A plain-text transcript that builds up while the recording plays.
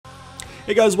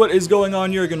Hey guys, what is going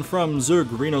on? Jurgen from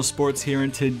ZurGrinoSports here,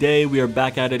 and today we are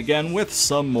back at it again with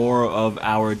some more of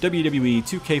our WWE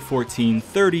 2K14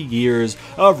 30 Years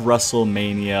of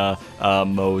WrestleMania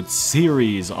mode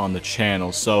series on the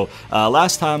channel. So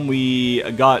last time we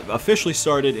got officially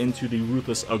started into the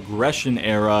Ruthless Aggression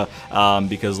era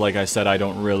because, like I said, I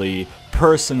don't really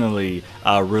personally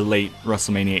relate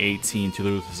WrestleMania 18 to the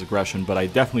Ruthless Aggression, but I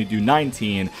definitely do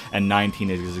 19, and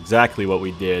 19 is exactly what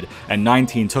we did. And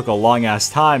 19 took a long ass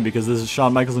time because this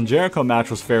Shawn Michaels and Jericho match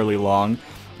was fairly long,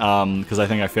 because I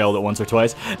think I failed it once or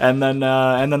twice, and then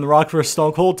The Rock vs.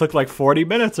 Stone Cold took like 40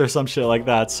 minutes or some shit like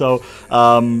that. So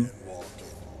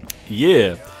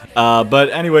yeah. But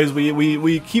anyways,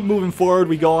 we keep moving forward.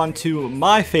 We go on to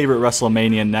my favorite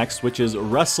WrestleMania next, which is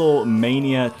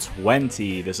WrestleMania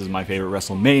 20. This is my favorite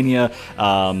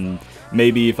WrestleMania.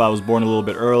 Maybe if I was born a little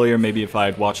bit earlier, maybe if I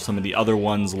had watched some of the other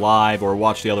ones live or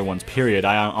watched the other ones, period.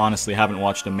 I honestly haven't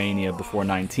watched a Mania before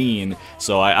 19,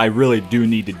 so I really do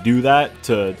need to do that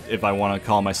if I want to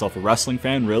call myself a wrestling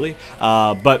fan, really.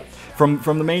 But from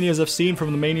the Manias I've seen,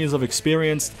 from the Manias I've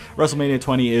experienced, WrestleMania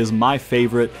 20 is my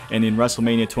favorite, and in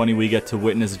WrestleMania 20 we get to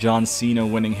witness John Cena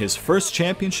winning his first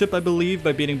championship, I believe,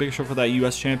 by beating Big Show for that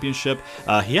US championship.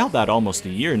 He held that almost a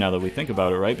year now that we think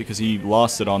about it, right? Because he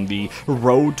lost it on the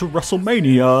road to WrestleMania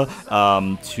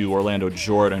to Orlando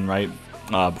Jordan, right?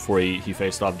 Before he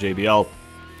faced off JBL.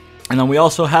 And then we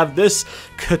also have this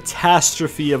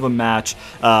catastrophe of a match,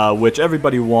 which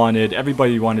everybody wanted.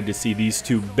 Everybody wanted to see these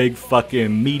two big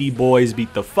fucking meaty boys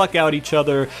beat the fuck out each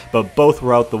other, but both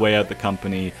were out the way at the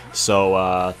company.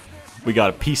 So we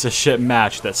got a piece of shit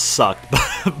match that sucked.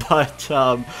 But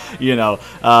you know,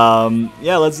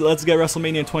 yeah, let's get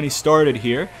WrestleMania 20 started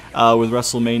here with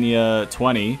WrestleMania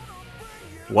 20.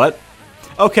 What?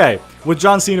 Okay, with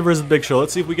John Cena versus Big Show.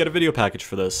 Let's see if we get a video package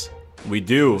for this. We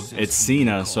do. It's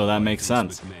Cena, so that makes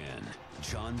sense.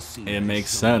 It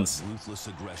makes sense.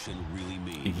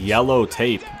 Yellow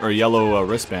tape or yellow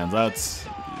wristbands.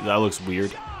 That looks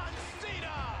weird.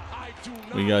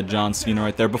 We got John Cena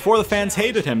right there. Before, the fans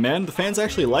hated him, man. The fans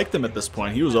actually liked him at this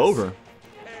point. He was over.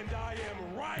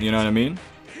 You know what I mean?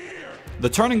 The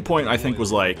turning point, I think,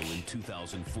 was like...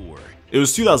 It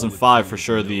was 2005 for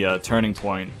sure, the turning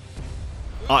point.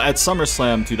 At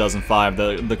SummerSlam 2005,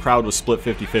 the crowd was split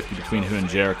 50-50 between him and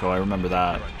Jericho. I remember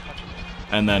that.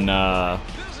 And then, I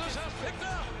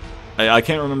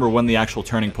can't remember when the actual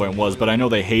turning point was, but I know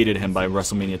they hated him by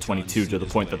WrestleMania 22 to the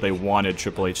point that they wanted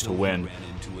Triple H to win.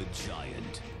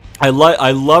 I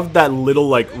loved that little,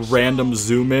 like, random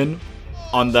zoom in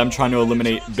on them trying to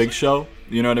eliminate Big Show.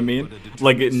 You know what I mean?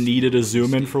 Like, it needed a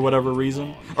zoom in for whatever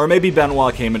reason. Or maybe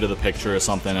Benoit came into the picture or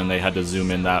something and they had to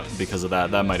zoom in that because of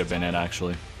that. That might have been it,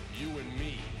 actually.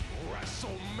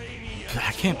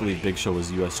 I can't believe Big Show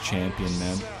was US champion,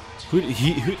 man.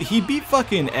 He beat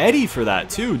fucking Eddie for that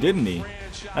too, didn't he?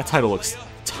 That title looks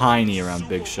tiny around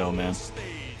Big Show, man.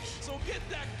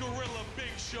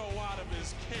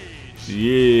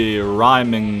 Yeah,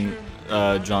 rhyming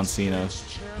John Cena.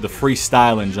 The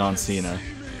freestyling John Cena.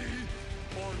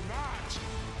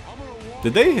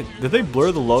 Did they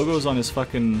blur the logos on his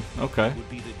fucking... Okay.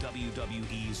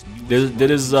 Did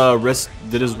his wrist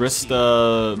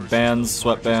bands,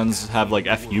 sweatbands have like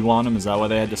FU on them? Is that why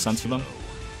they had to censor them?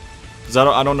 Because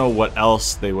I don't know what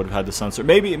else they would have had to censor.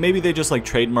 Maybe they just like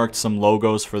trademarked some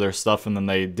logos for their stuff and then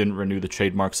they didn't renew the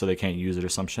trademark so they can't use it or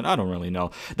some shit. I don't really know.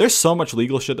 There's so much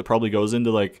legal shit that probably goes into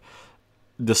like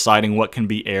deciding what can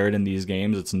be aired in these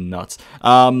games. It's nuts.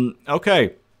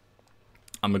 Okay.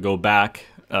 I'm gonna go back.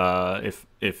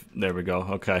 If there we go.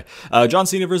 Okay. John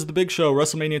Cena versus The Big Show,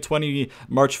 WrestleMania 20,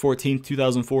 March 14th,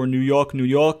 2004, New York, New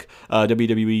York.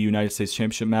 WWE United States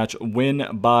Championship match. Win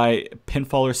by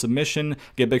pinfall or submission.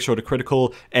 Get Big Show to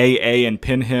critical AA and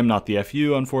pin him, not the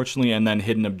FU, unfortunately, and then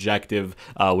hidden objective,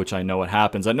 which I know what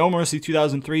happens. At No Mercy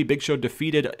 2003, Big Show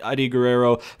defeated Eddie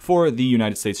Guerrero for the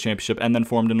United States Championship and then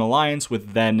formed an alliance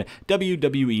with then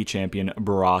WWE Champion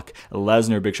Brock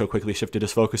Lesnar. Big Show quickly shifted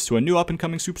his focus to a new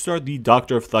up-and-coming superstar, the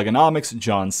Doctor of Thugonomics,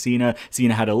 John Cena.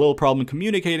 Cena had a little problem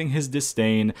communicating his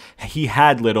disdain. He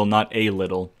had little, not a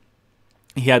little.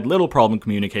 He had little problem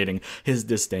communicating his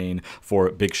disdain for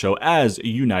Big Show as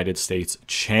United States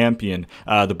Champion.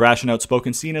 The brash and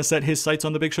outspoken Cena set his sights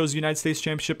on the Big Show's United States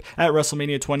Championship at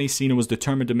WrestleMania 20. Cena was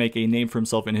determined to make a name for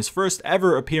himself in his first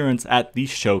ever appearance at the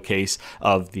Showcase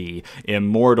of the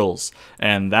Immortals.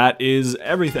 And that is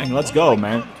everything. Let's go,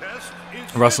 man.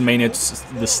 WrestleMania,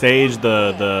 the stage,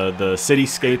 the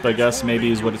cityscape, I guess,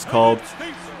 maybe is what it's called.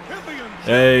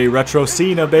 Hey, Retro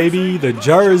Cena, baby. The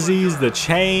jerseys, the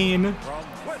chain.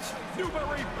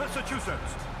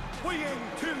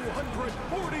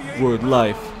 Word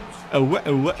life.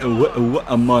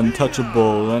 I'm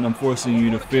untouchable, and I'm forcing you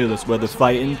to fearless, whether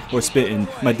fighting or spitting.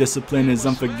 My discipline is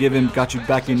unforgiving, got you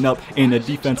backing up in a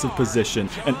defensive position.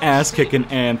 An ass-kicking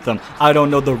anthem. I don't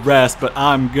know the rest, but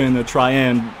I'm gonna try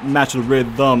and match the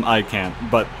rhythm. I can't,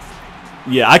 but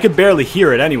yeah, I could barely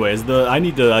hear it anyways. I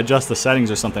need to adjust the settings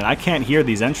or something. I can't hear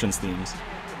these entrance themes.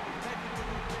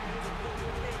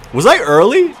 Was I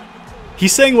early?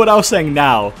 He's saying what I was saying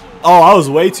now. Oh, I was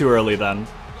way too early then.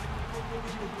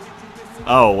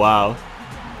 Oh, wow.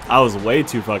 I was way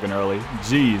too fucking early.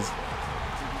 Jeez.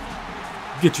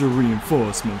 Get your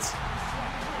reinforcements.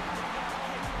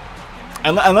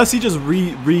 Unless he just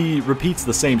repeats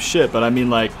the same shit, but I mean,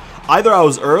 like, either I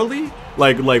was early,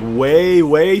 like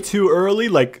way too early,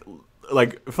 like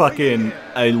fucking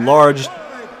a large,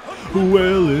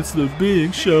 well, it's the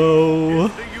big show.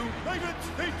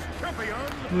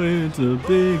 It's a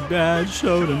big bad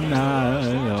show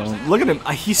tonight. Look at him.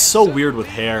 He's so weird with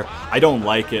hair. I don't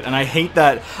like it, and I hate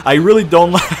that. I really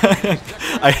don't like.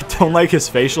 I don't like his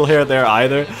facial hair there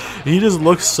either. He just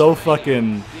looks so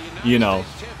fucking, you know,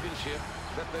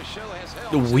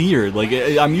 weird. Like,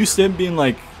 I'm used to him being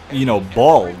like, you know,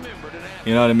 bald.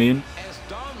 You know what I mean?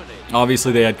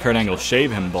 Obviously, they had Kurt Angle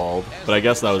shave him bald, but I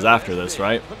guess that was after this,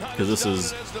 right? Because this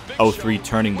is 03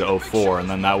 turning to 04, and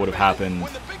then that would have happened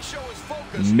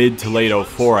mid to late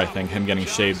 04, I think, him getting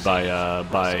shaved by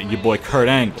your boy Kurt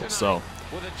Angle. So,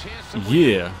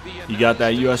 yeah, you got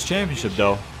that U.S. Championship,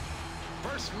 though.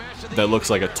 That looks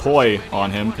like a toy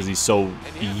on him because he's so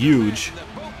huge.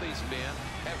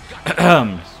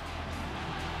 Alright,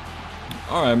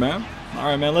 man.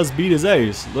 Alright, man, let's beat his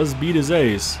ace. Let's beat his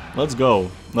ace. Let's go.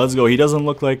 Let's go. He doesn't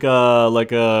look like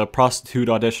a prostitute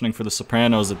auditioning for The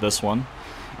Sopranos at this one.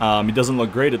 He doesn't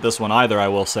look great at this one either, I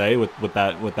will say, with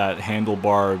that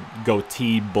handlebar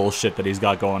goatee bullshit that he's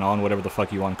got going on, whatever the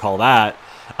fuck you want to call that.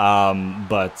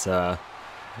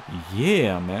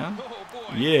 Yeah, man.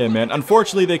 Yeah, man.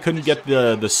 Unfortunately, they couldn't get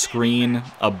the screen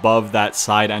above that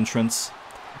side entrance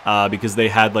because they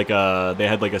had like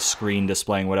a screen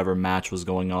displaying whatever match was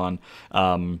going on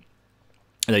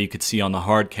that you could see on the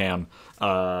hard cam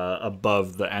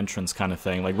above the entrance kind of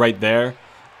thing, like right there.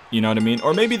 You know what I mean?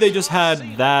 Or maybe they just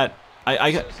had that.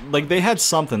 Like they had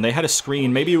something. They had a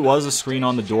screen. Maybe it was a screen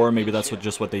on the door. Maybe that's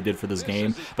just what they did for this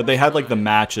game. But they had like the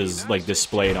matches like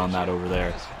displayed on that over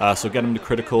there. So get him to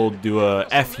critical. Do a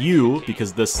FU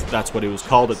because that's what it was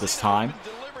called at this time.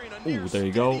 Ooh, there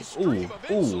you go. Ooh,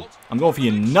 ooh. I'm going for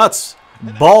your nuts,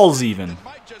 balls even.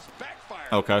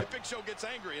 Okay.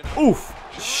 Oof.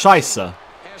 Scheisse.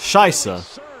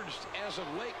 Scheisse.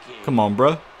 Come on,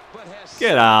 bruh.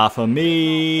 Get off of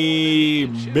me,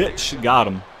 bitch. Got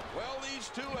him.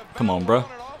 Come on, bro.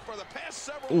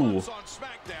 Ooh.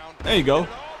 There you go.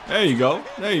 There you go.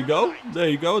 There you go. There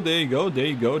you go. There you go. There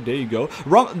you go. There you go.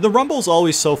 The Rumble's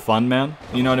always so fun, man.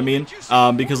 You know what I mean?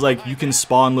 Because, like, you can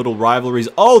spawn little rivalries.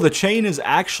 Oh, the chain is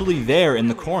actually there in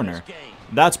the corner.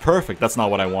 That's perfect. That's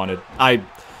not what I wanted.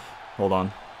 Hold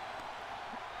on.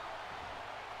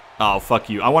 Oh, fuck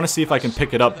you. I want to see if I can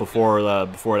pick it up before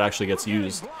it actually gets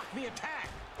used.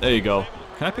 There you go.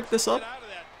 Can I pick this up?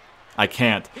 I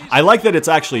can't. I like that it's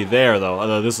actually there,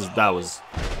 though. That was...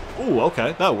 Ooh,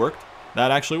 okay. That worked. That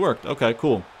actually worked. Okay,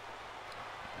 cool.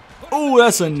 Ooh,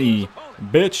 that's a knee.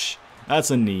 Bitch.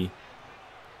 That's a knee.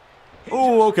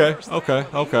 Ooh, okay. Okay,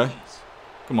 okay.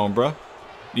 Come on, bro.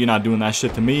 You're not doing that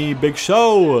shit to me. Big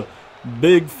Show.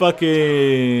 Big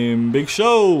fucking... Big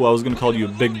Show. I was going to call you a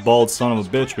big bald son of a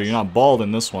bitch, but you're not bald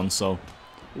in this one, so...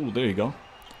 Ooh, there you go.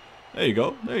 There you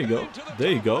go. There you go.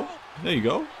 There you go. There you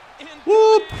go.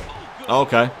 Whoop.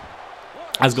 Okay.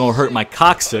 That's going to hurt my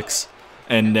coccyx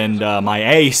and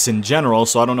my ace in general,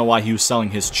 so I don't know why he was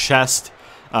selling his chest.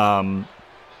 But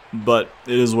it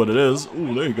is what it is.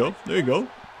 Ooh, there you go. There you go.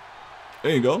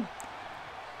 There you go.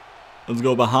 Let's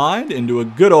go behind into a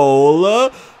good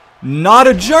old... Not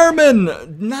a German!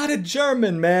 Not a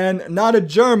German, man. Not a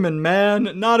German, man.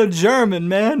 Not a German,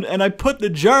 man. And I put the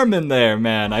German there,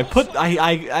 man. I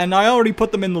already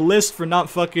put them in the list for not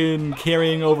fucking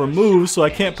carrying over moves, so I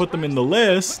can't put them in the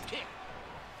list.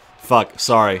 Fuck,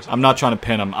 sorry. I'm not trying to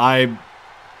pin him.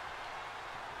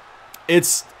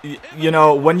 It's, you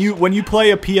know, when you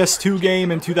play a PS2 game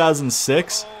in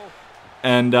 2006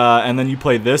 and then you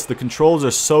play this, the controls are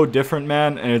so different,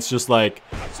 man, and it's just like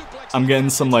I'm getting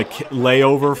some like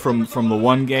layover from the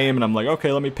one game, and I'm like,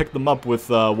 okay, let me pick them up with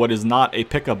what is not a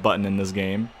pickup button in this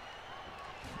game.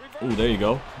 Ooh, there you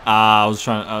go. I was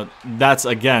trying. That's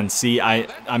again. See,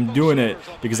 I'm doing it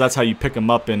because that's how you pick them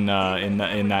up in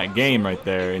that game right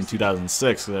there in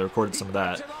 2006. So they recorded some of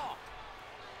that.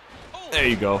 There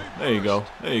you go. There you go.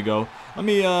 There you go. Let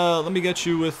me get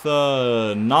you with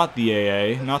not the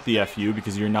AA, not the FU,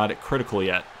 because you're not at critical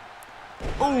yet.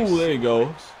 Oh, there you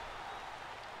go.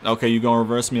 Okay, you gonna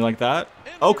reverse me like that?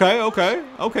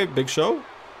 Okay, Big Show.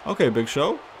 Okay, Big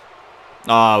Show.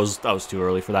 Ah, that was too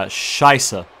early for that.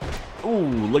 Scheisse. Ooh,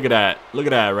 look at that. Look at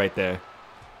that right there.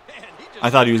 I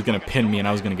thought he was gonna pin me and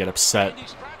I was gonna get upset.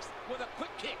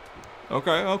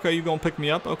 Okay, you gonna pick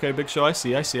me up? Okay, Big Show, I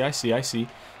see.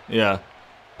 Yeah.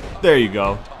 There you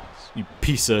go. You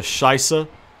piece of Scheisse.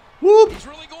 Whoop!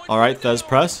 Alright, Thez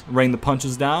press. Rain the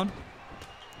punches down.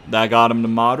 That got him to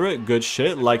moderate. Good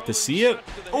shit. Like to see it.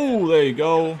 Oh, there you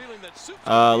go.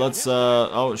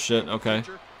 Oh shit, okay.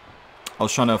 I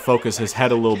was trying to focus his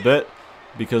head a little bit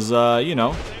because you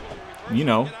know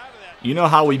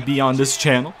how we be on this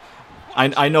channel.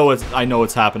 I know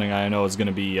what's happening. I know it's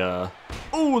gonna be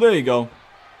oh, there you go.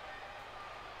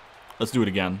 Let's do it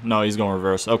again. No, he's going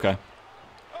reverse. Okay.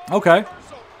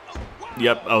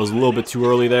 Yep, I was a little bit too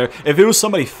early there. If it was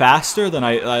somebody faster, then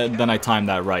I timed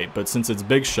that right. But since it's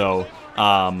Big Show,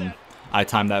 I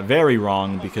timed that very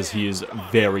wrong because he is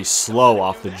very slow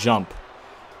off the jump.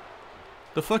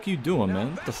 The fuck you doing,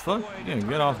 man? What the fuck? Yeah,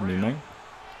 get off of me, man.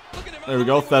 There we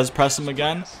go. Thez press him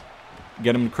again.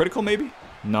 Get him critical, maybe?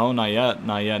 No, not yet.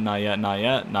 Not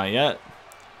yet.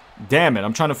 Damn it!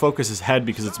 I'm trying to focus his head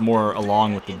because it's more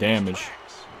along with the damage.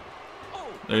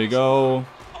 There you go.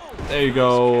 There you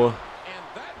go.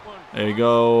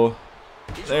 Thez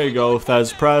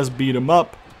press, beat him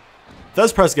up.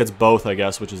 Thez press gets both, I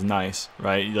guess, which is nice,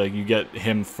 right? Like you get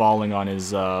him falling on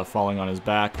his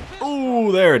back.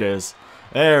 Ooh, there it is.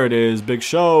 There it is, Big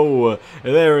Show.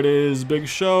 There it is, Big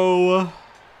Show.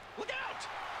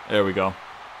 There we go.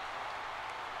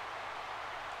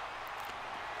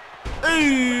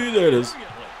 Hey, there it is.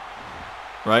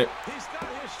 Right?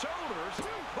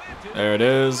 There it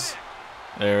is.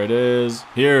 There it is.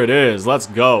 Here it is. Let's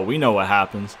go. We know what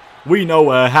happens. We know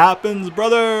what happens,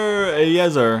 brother.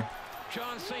 Yes, sir.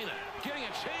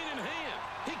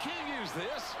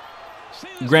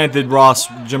 Granted, Ross,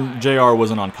 JR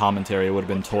wasn't on commentary. It would have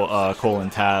been Cole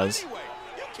and Taz.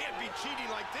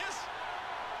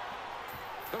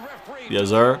 Yes,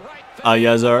 sir.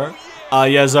 Yes, sir.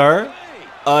 Yes, sir.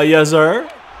 Yes, sir.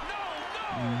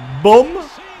 Boom.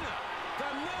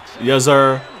 Yes,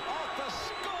 sir.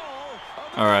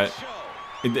 Alright.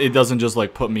 It doesn't just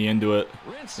like put me into it.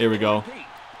 Here we go.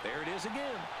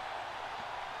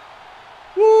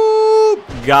 Woo!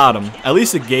 Got him. At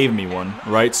least it gave me one,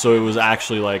 right? So it was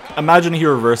actually like, imagine he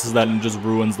reverses that and just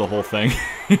ruins the whole thing.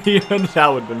 That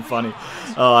would have been funny.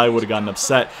 I would have gotten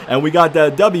upset. And we got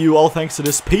that W all thanks to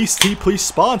this Peace Tea. Please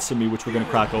sponsor me, which we're going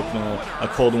to crack open a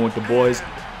cold one with the boys.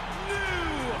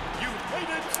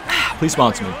 Please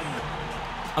sponsor me.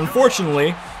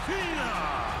 Unfortunately,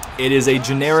 it is a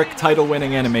generic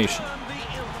title-winning animation.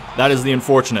 That is the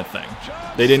unfortunate thing.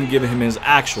 They didn't give him his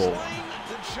actual one.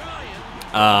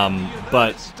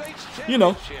 But, you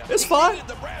know, it's fine.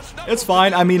 It's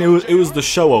fine. I mean, it was the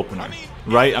show opener,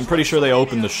 right? I'm pretty sure they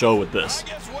opened the show with this.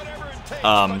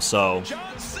 So,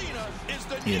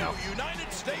 you know.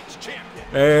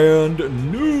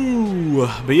 And no.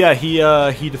 But yeah,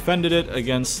 he defended it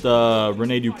against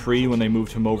Rene Dupree when they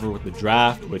moved him over with the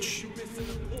draft, which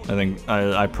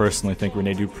I personally think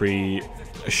Rene Dupree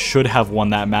should have won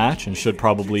that match and should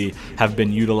probably have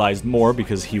been utilized more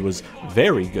because he was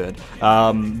very good,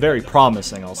 very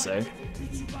promising, I'll say.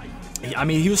 I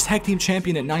mean, he was tag team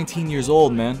champion at 19 years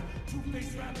old, man.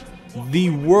 The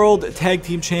world tag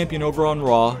team champion over on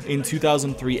Raw in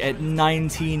 2003 at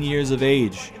 19 years of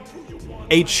age.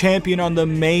 A champion on the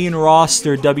main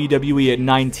roster WWE at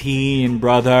 19,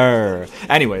 brother.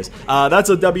 Anyways, that's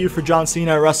a W for John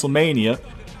Cena at WrestleMania,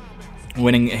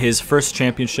 winning his first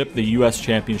championship, the U.S.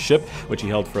 Championship, which he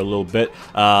held for a little bit.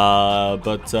 Yeah,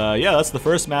 that's the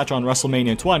first match on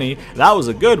WrestleMania 20. That was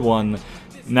a good one.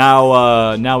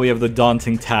 Now we have the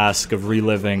daunting task of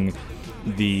reliving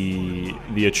the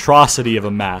atrocity of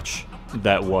a match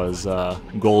that was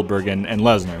Goldberg and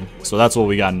Lesnar. So that's what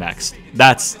we got next.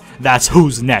 That's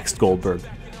who's next, Goldberg.